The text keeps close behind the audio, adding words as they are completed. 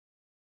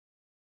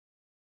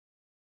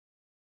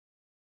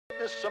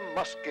Practice some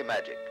muskie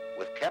magic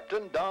with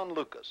Captain Don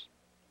Lucas.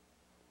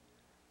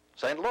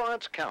 St.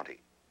 Lawrence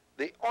County,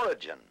 the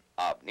origin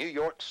of New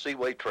York's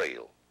Seaway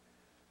Trail.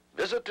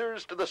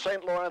 Visitors to the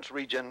St. Lawrence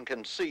region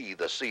can see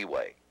the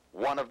Seaway,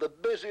 one of the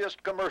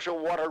busiest commercial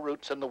water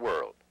routes in the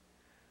world.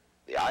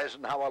 The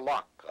Eisenhower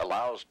Lock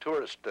allows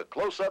tourists a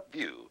close-up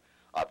view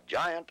of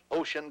giant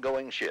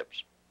ocean-going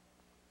ships.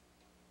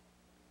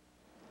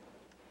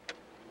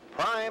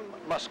 Prime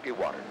muskie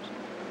waters.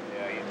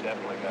 Yeah, he's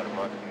definitely got a muskie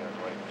on his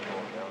way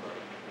going down on it.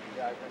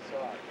 Yeah, I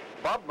saw it.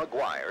 Bob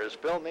McGuire is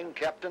filming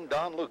Captain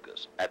Don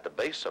Lucas at the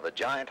base of a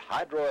giant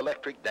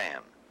hydroelectric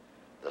dam.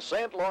 The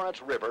St.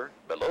 Lawrence River,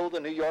 below the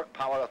New York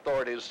Power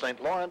Authority's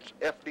St. Lawrence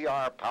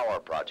FDR Power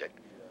Project,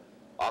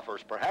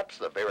 offers perhaps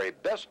the very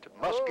best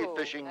muskie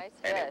fishing nice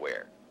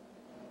anywhere.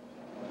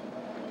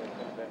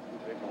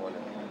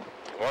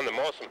 One of the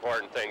most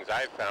important things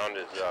I've found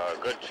is a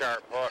good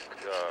sharp hook.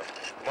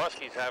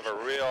 Muskies have a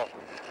real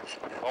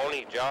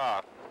bony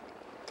jaw,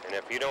 and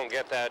if you don't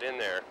get that in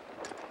there,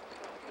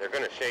 they're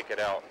going to shake it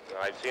out.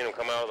 I've seen them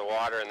come out of the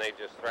water and they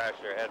just thrash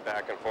their head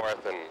back and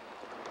forth and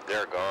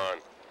they're gone.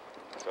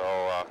 So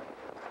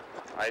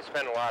I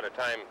spend a lot of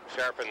time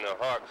sharpening the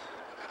hooks,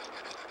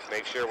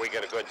 make sure we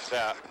get a good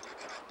set.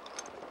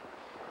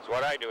 So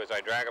what I do is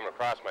I drag them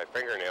across my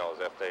fingernails.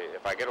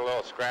 If I get a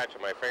little scratch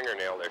on my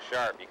fingernail, they're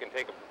sharp. You can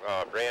take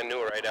a brand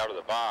new right out of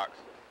the box.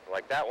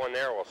 Like that one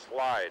there will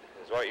slide.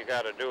 Is what you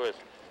got to do is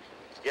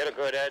get a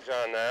good edge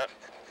on that,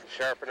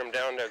 sharpen them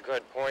down to a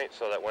good point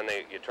so that when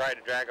you try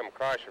to drag them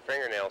across your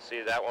fingernail,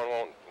 see that one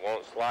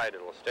won't slide.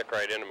 It'll stick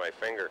right into my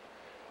fingernail.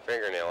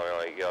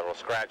 It'll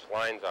scratch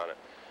lines on it.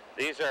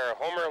 These are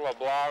Homer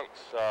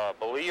LeBlanc's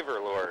Believer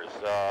lures.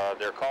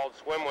 They're called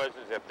swim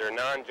whizzes if they're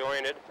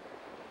non-jointed.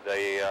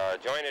 The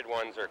jointed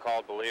ones are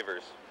called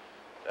Believers.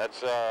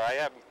 I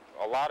have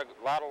a lot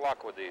of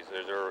luck with these.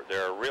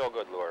 They're a real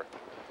good lure.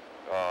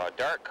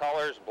 Dark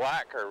colors,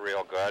 black are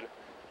real good.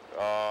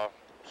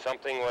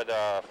 Something with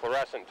a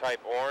fluorescent type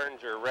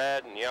orange or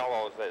red and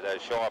yellows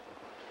that show up,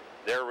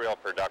 they're real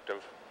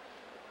productive.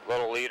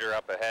 Little leader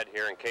up ahead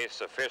here in case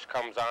the fish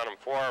comes on them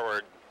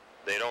forward,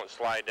 they don't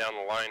slide down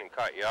the line and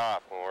cut you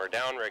off. When we're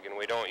down rigging,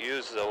 we don't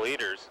use the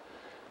leaders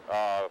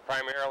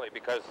primarily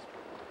because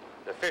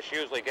the fish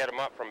usually get them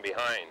up from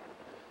behind.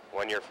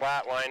 When you're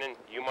flatlining,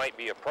 you might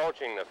be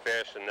approaching the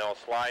fish and they'll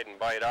slide and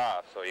bite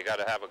off, so you got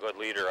to have a good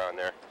leader on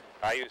there.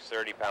 I use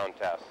 30-pound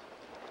tests.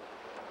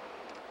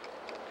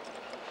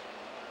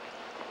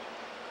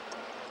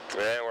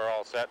 And we're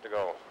all set to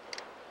go.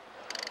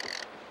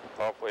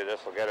 Hopefully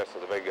this will get us to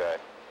the big guy.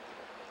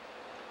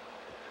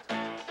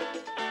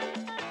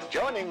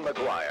 Joining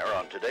McGuire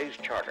on today's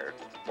charter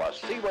was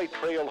Seaway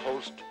Trail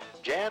host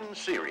Jan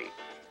Seary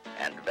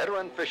and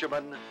veteran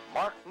fisherman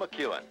Mark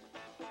McEwen.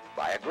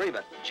 By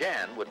agreement,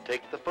 Jan would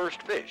take the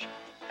first fish,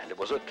 and it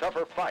was a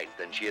tougher fight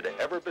than she had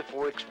ever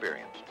before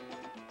experienced.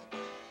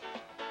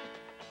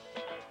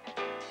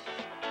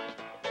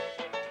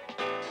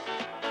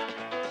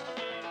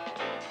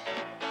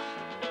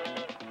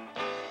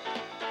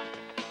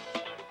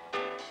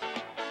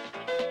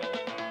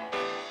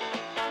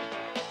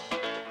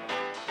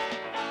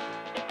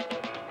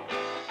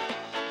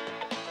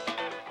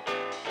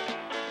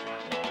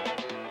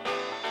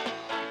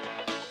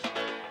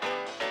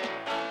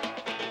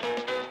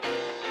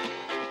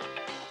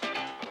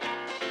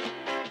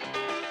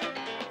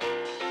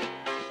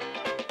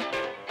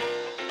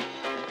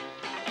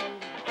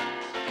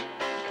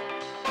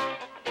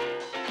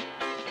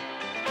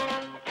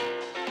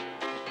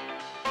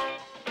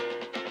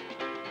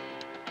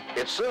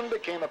 It soon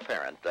became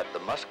apparent that the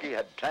muskie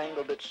had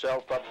tangled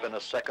itself up in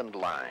a second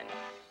line.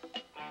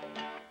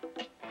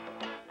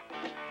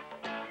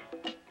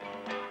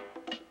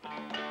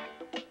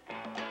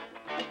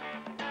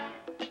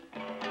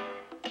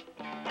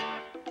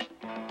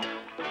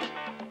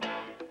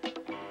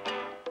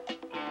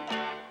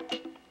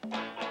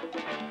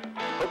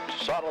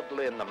 Hooked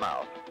solidly in the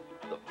mouth,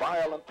 the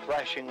violent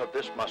thrashing of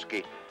this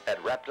muskie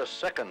had wrapped a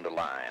second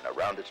line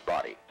around its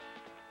body.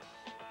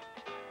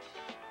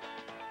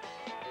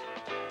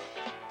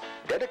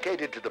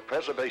 Dedicated to the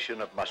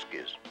preservation of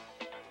muskies,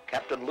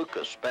 Captain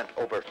Lucas spent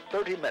over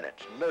 30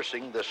 minutes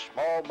nursing this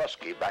small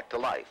muskie back to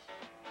life.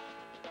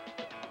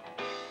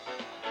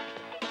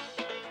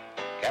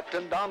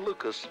 Captain Don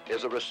Lucas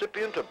is a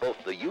recipient of both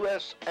the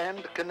U.S.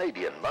 and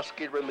Canadian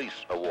Muskie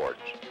Release Awards.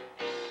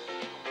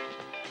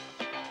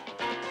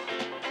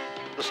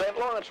 The St.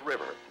 Lawrence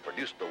River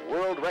produced the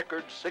world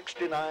record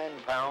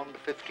 69-pound,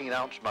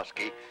 15-ounce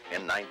muskie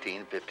in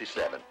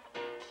 1957.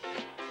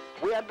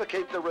 We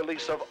advocate the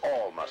release of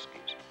all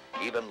muskies,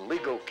 even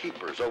legal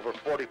keepers over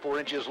 44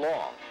 inches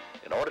long,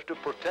 in order to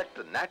protect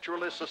the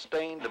naturally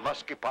sustained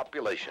muskie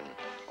population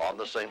on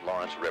the St.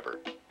 Lawrence River.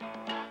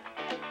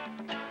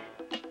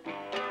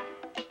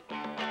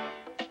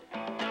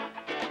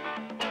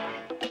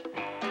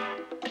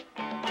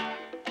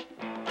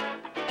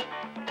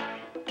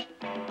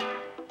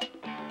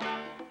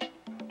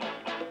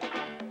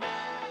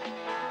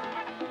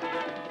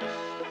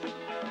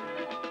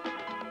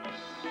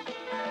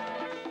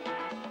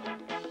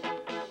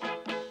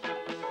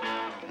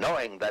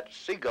 Knowing that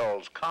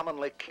seagulls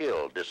commonly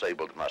kill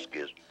disabled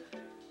muskies,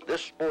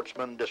 this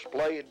sportsman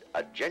displayed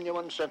a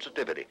genuine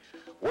sensitivity,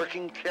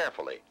 working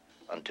carefully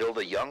until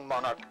the young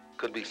monarch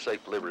could be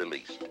safely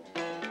released.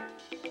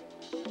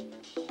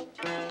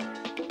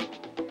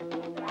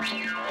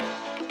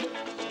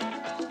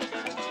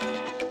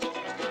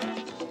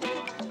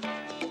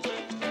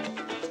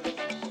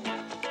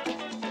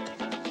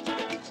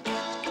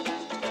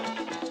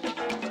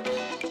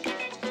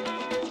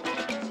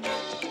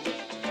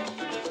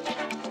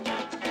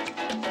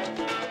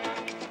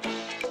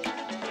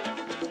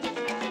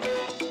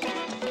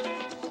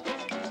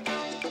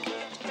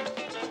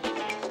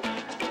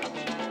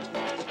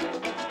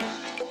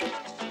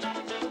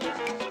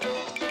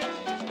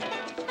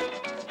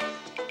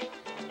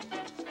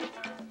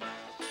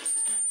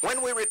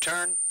 When we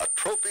return, a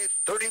trophy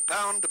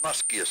 30-pound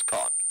muskie is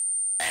caught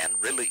and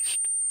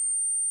released.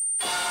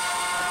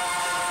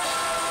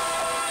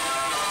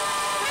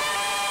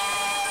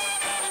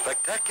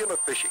 Spectacular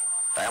fishing,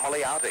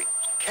 family outings,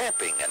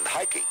 camping and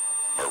hiking,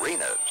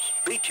 marinas,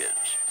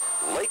 beaches,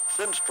 lakes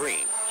and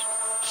streams,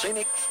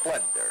 scenic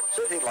splendor,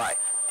 city life,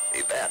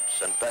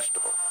 events and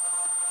festivals.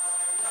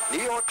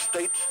 New York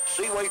State's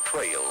Seaway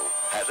Trail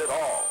has it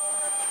all.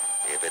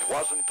 If it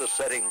wasn't the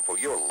setting for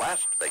your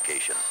last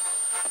vacation,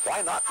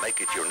 why not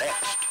make it your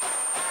next?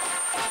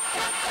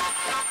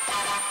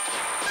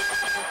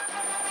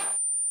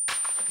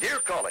 Deer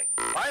calling,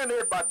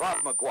 pioneered by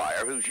Bob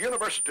McGuire, whose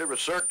university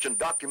research and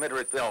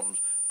documentary films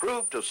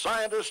proved to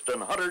scientists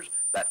and hunters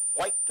that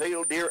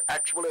white-tailed deer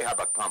actually have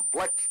a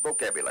complex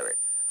vocabulary.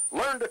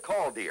 Learn to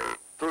call deer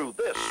through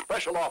this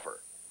special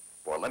offer.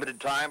 For a limited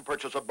time,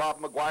 purchase a Bob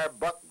McGuire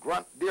Buck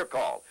Grunt Deer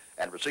Call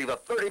and receive a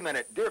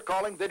 30-minute deer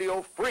calling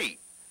video free.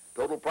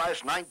 Total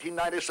price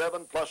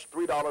 $19.97 plus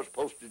 $3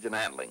 postage and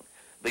handling.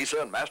 Visa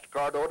and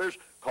MasterCard orders,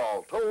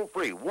 call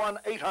toll-free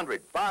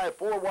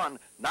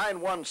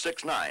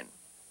 1-800-541-9169.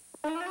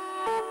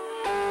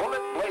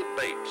 Bullet Blade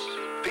Baits,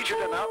 featured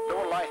in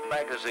Outdoor Life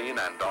magazine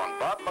and on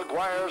Bob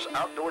McGuire's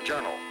Outdoor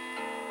Journal.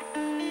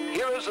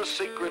 Here is a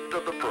secret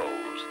of the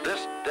pros.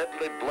 This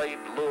deadly blade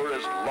lure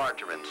is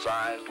larger in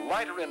size,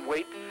 lighter in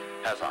weight,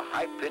 has a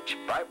high-pitched,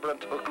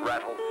 vibrant hook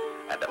rattle,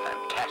 and a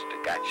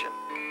fantastic action.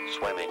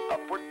 Swimming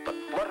upward but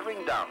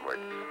fluttering downward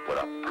with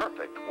a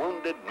perfect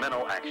wounded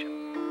minnow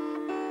action.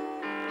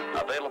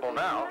 Available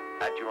now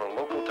at your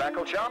local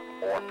tackle shop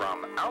or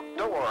from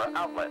outdoor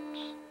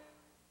outlets.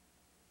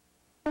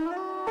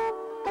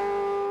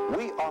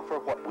 We offer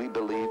what we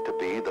believe to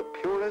be the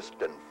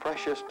purest and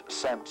freshest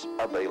scents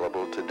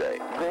available today.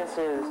 This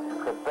is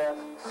the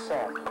best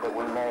scent that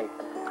we make,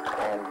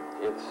 and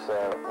it's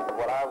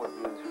what I would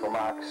use for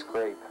mock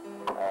scrape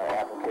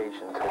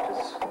applications, which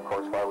is, of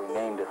course, why we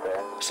named it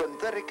that.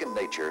 Synthetic in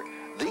nature,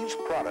 these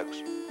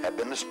products have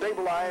been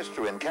stabilized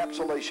through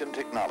encapsulation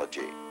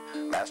technology.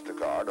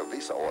 MasterCard or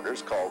Visa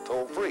orders call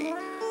toll-free.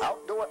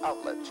 Outdoor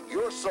outlets,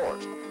 your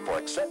source for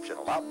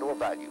exceptional outdoor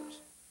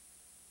values.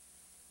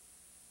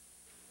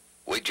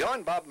 We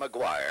join Bob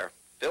McGuire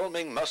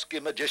filming muskie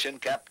magician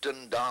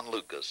Captain Don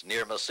Lucas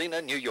near Massena,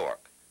 New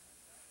York.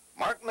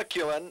 Mark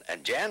McEwen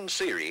and Jan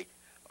Seary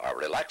are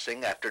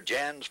relaxing after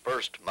Jan's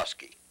first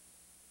muskie.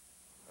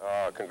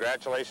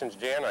 Congratulations,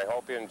 Jan. I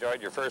hope you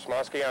enjoyed your first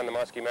muskie on the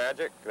Muskie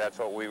Magic. That's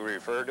what we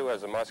refer to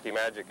as a Muskie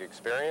Magic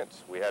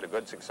experience. We had a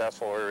good,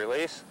 successful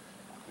release.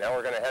 Now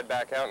we're going to head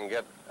back out and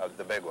get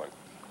the big one.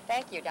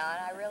 Thank you, Don.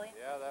 I really...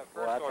 Yeah, that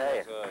first one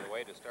was the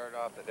way to start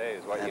off the day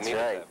is what you needed,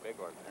 that big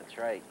one. That's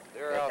right.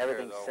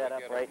 Everything's set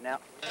up right now.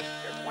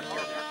 Here's one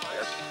here.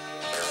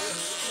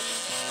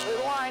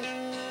 Good line.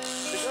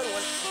 It's a good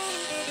one.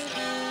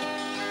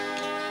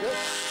 Good.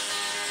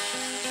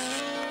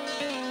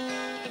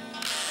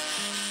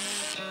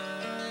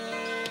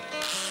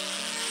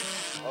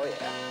 Oh,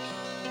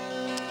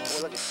 yeah. Oh,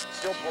 look, it's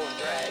still pulling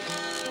drag.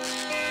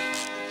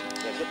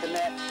 Yeah, get the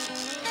net.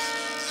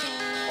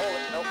 Hold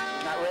it. Nope,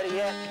 he's not ready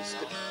yet. He's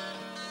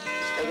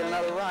taking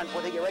another run.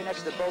 Before they get right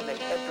next to the boat, they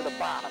head for the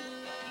bottom.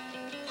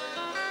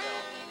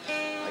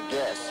 I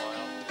guess.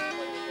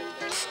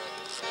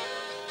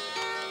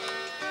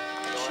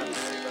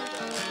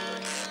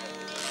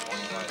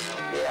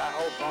 Yeah, I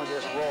hope as long as he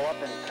doesn't roll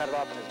up and cut it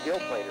off in his gill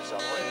plate or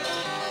something.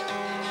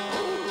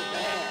 Ooh,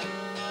 man.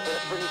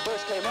 When he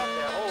first came up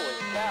there, holy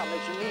cow,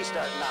 makes your knees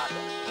start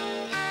knocking.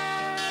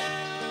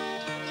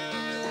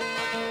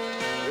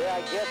 Yeah,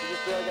 I guess we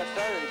just barely got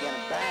started again,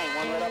 and bang,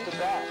 one right up the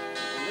bat.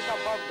 And look how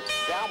far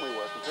down we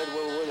were compared to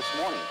where we were this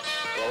morning.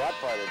 We're a lot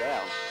farther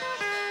down.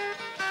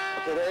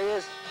 Okay, there he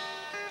is.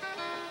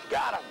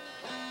 Got him.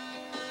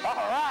 All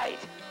right.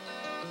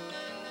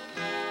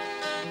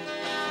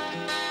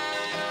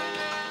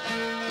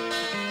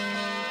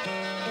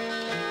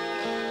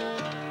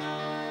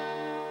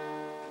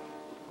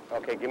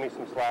 Okay, give me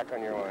some slack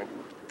on your line.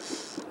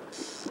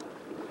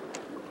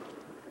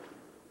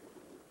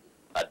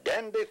 A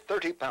dandy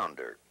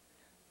 30-pounder.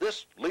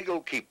 This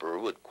legal keeper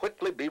would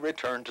quickly be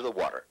returned to the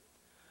water.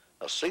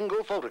 A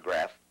single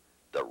photograph,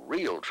 the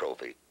real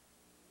trophy,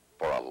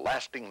 for a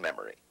lasting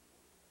memory.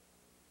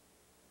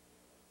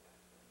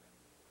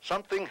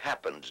 Something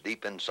happens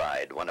deep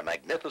inside when a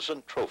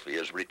magnificent trophy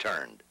is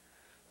returned.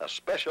 A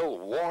special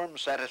warm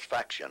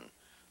satisfaction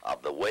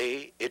of the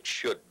way it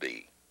should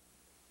be.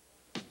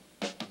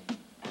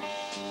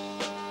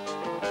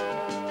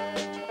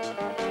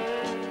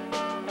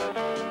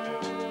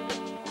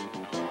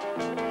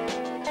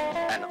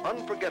 An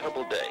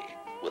unforgettable day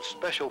with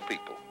special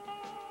people.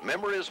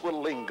 Memories will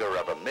linger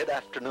of a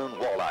mid-afternoon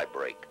walleye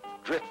break,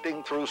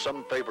 drifting through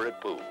some favorite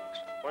pools.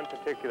 One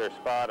particular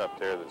spot up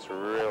there that's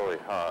really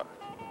hot.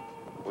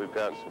 We've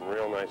got some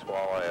real nice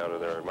walleye out of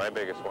there. My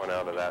biggest one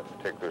out of that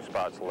particular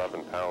spot's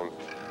 11 pounds.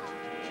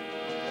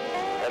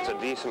 That's a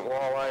decent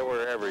walleye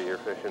wherever you're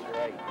fishing.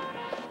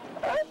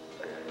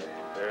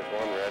 There's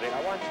one ready.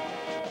 Got one?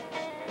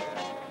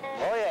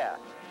 Oh yeah,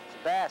 it's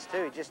fast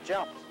too, he just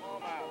jumped.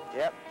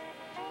 Yep.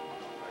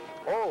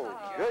 Oh,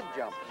 good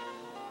jumper.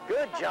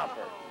 Good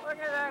jumper. Look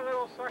at that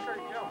little sucker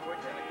jump. We're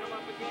going to come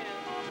up again.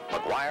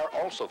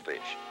 McGuire also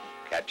fished,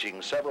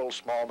 catching several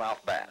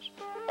smallmouth bass,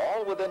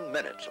 all within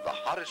minutes of the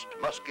hottest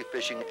muskie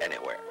fishing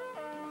anywhere.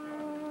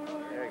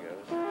 There he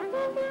goes.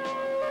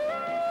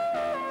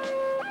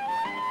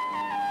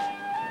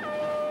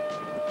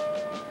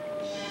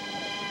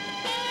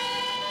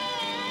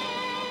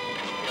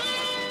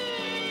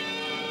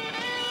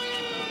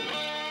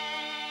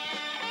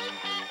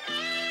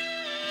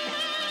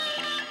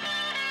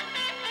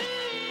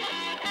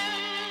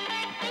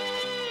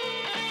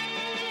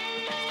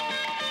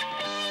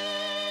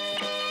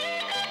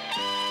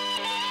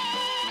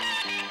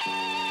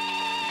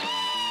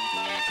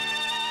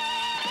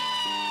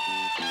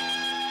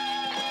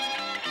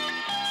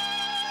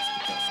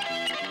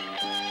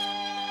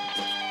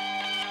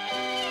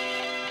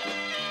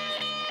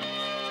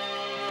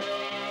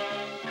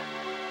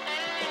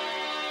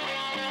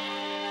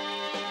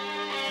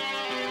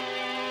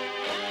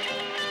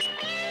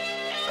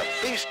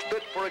 Feast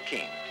fit for a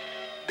king.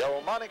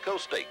 Delmonico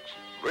steaks,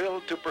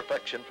 grilled to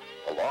perfection,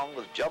 along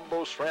with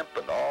jumbo shrimp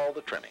and all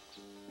the trimmings.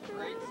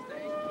 Great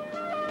steak.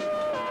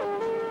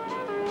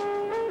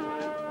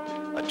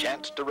 A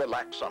chance to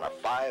relax on a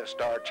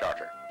 5-star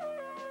charter.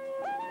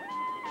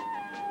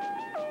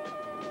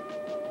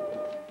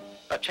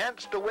 A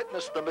chance to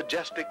witness the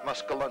majestic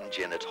Muscalunge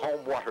in its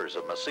home waters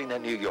of Massena,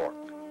 New York.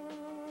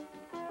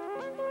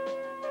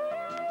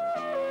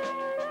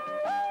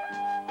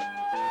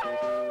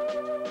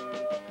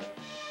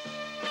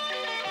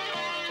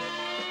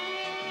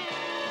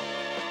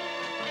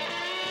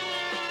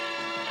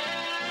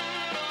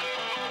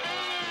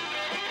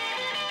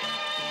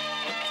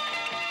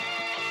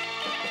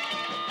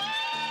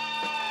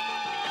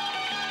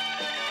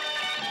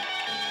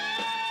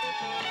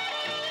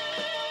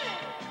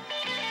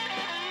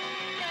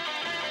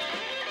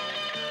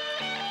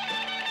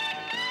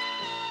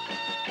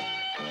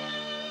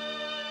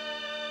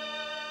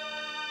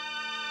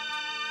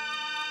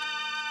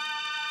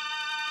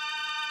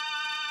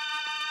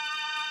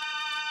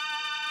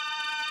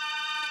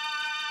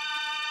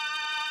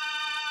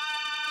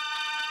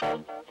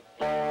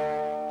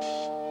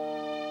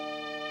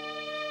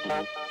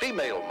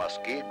 Female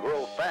muskie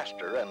grow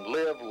faster and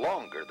live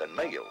longer than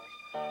males,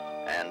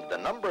 and the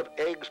number of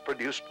eggs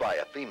produced by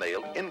a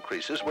female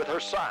increases with her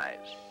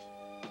size.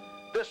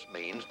 This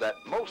means that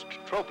most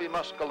trophy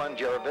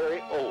muskellunge are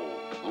very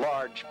old,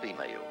 large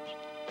females.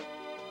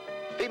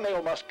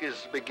 Female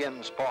muskies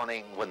begin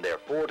spawning when they're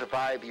 4 to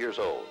 5 years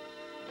old,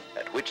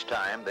 at which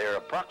time they're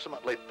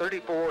approximately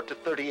 34 to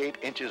 38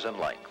 inches in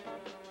length.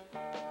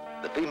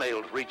 The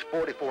females reach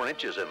 44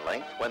 inches in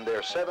length when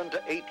they're 7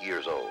 to 8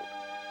 years old,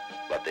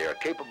 but they are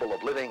capable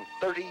of living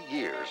 30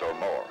 years or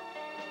more.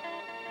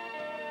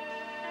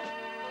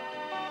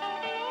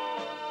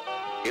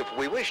 If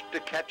we wish to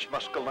catch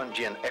muskellunge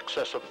in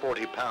excess of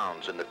 40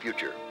 pounds in the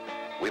future,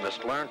 we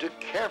must learn to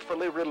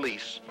carefully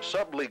release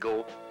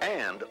sublegal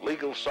and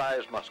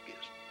legal-sized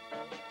muskies.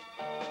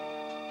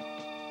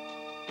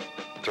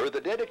 Through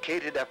the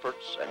dedicated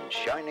efforts and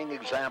shining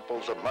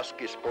examples of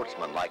muskie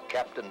sportsmen like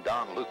Captain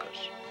Don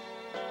Lucas,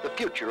 the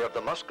future of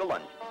the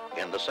muskellunge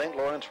in the St.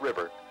 Lawrence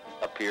River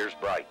appears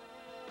bright.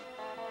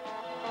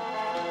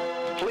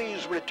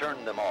 Please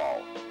return them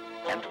all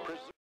and preserve